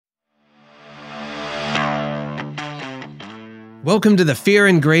Welcome to the Fear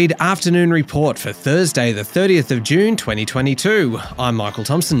and Greed Afternoon Report for Thursday, the 30th of June, 2022. I'm Michael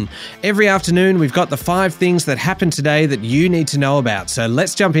Thompson. Every afternoon, we've got the 5 things that happened today that you need to know about, so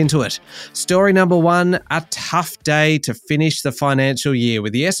let's jump into it. Story number 1, a tough day to finish the financial year,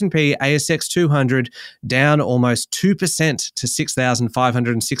 with the S&P ASX 200 down almost 2% to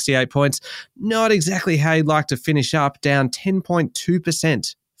 6,568 points. Not exactly how you'd like to finish up, down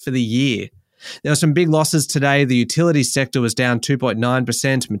 10.2% for the year. There were some big losses today. The utilities sector was down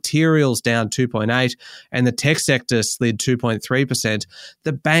 2.9%, materials down 2.8%, and the tech sector slid 2.3%.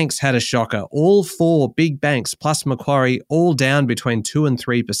 The banks had a shocker. All 4 big banks plus Macquarie all down between 2 and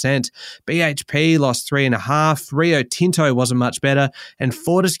 3%. BHP lost 3.5%, Rio Tinto wasn't much better, and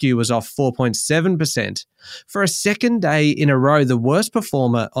Fortescue was off 4.7%. For a second day in a row, the worst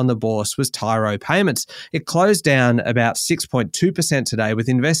performer on the bourse was Tyro Payments. It closed down about 6.2% today, with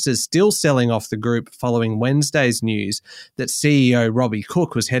investors still selling off the group following Wednesday's news that CEO Robbie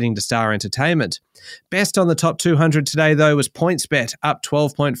Cook was heading to Star Entertainment. Best on the top 200 today, though, was PointsBet, up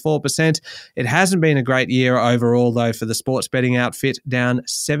 12.4%. It hasn't been a great year overall, though, for the sports betting outfit, down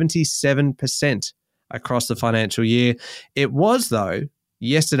 77% across the financial year. It was, though,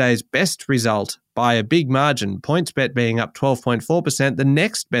 yesterday's best result by a big margin, PointsBet being up 12.4%. The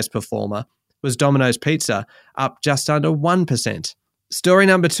next best performer was Domino's Pizza, up just under 1%. Story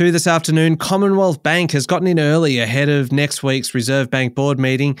number 2 this afternoon, Commonwealth Bank has gotten in early ahead of next week's Reserve Bank board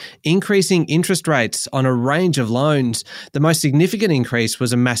meeting, increasing interest rates on a range of loans. The most significant increase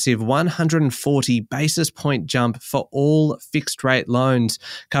was a massive 140 basis point jump for all fixed rate loans,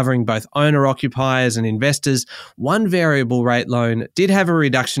 covering both owner-occupiers and investors. One variable rate loan did have a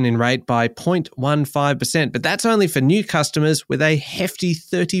reduction in rate by 0.15%, but that's only for new customers with a hefty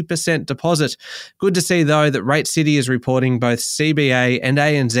 30% deposit. Good to see, though, that Rate City is reporting both CBA and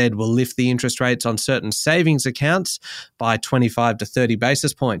ANZ will lift the interest rates on certain savings accounts by 25 to 30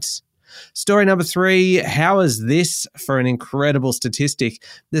 basis points. Story number 3, how is this for an incredible statistic?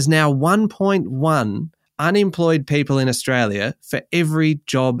 There's now 1.1 unemployed people in Australia for every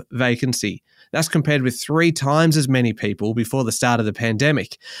job vacancy. That's compared with 3 times as many people before the start of the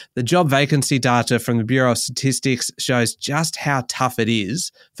pandemic. The job vacancy data from the Bureau of Statistics shows just how tough it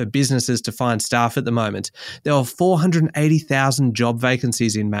is for businesses to find staff at the moment. There were 480,000 job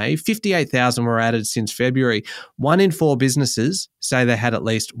vacancies in May. 58,000 were added since February. 1 in 4 businesses say they had at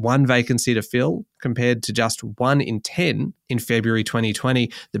least 1 vacancy to fill, compared to just 1 in 10 in February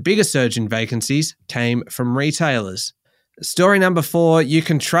 2020. The biggest surge in vacancies came from retailers. Story number 4, you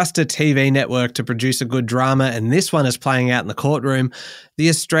can trust a TV network to produce a good drama, and this one is playing out in the courtroom. The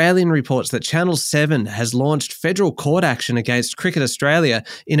Australian reports that Channel 7 has launched federal court action against Cricket Australia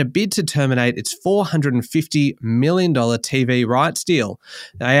in a bid to terminate its $450 million TV rights deal.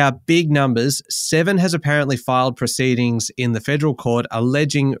 They are big numbers. 7 has apparently filed proceedings in the federal court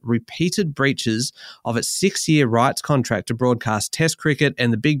alleging repeated breaches of its 6-year rights contract to broadcast Test cricket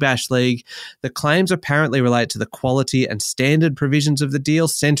and the Big Bash League. The claims apparently relate to the quality and standard provisions of the deal,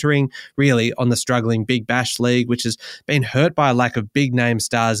 centering really on the struggling Big Bash League, which has been hurt by a lack of big name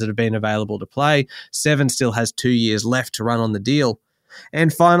stars that have been available to play. 7 still has 2 years left to run on the deal.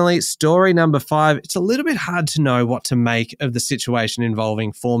 And finally, story number 5, it's a little bit hard to know what to make of the situation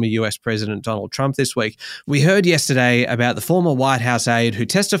involving former US President Donald Trump this week. We heard yesterday about the former White House aide who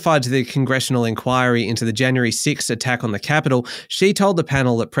testified to the congressional inquiry into the January 6th attack on the Capitol. She told the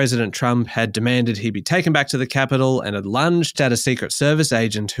panel that President Trump had demanded he be taken back to the Capitol and had lunged at a Secret Service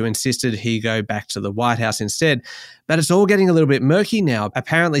agent who insisted he go back to the White House instead. But it's all getting a little bit murky now.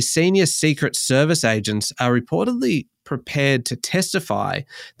 Apparently, senior Secret Service agents are reportedly prepared to testify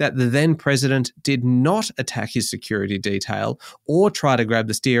that the then president did not attack his security detail or try to grab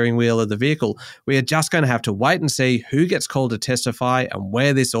the steering wheel of the vehicle. We are just going to have to wait and see who gets called to testify and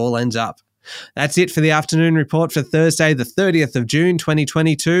where this all ends up. That's it for the afternoon report for Thursday, the 30th of June,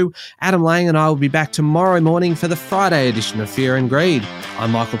 2022. Adam Lang and I will be back tomorrow morning for the Friday edition of Fear and Greed.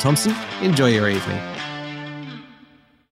 I'm Michael Thompson. Enjoy your evening.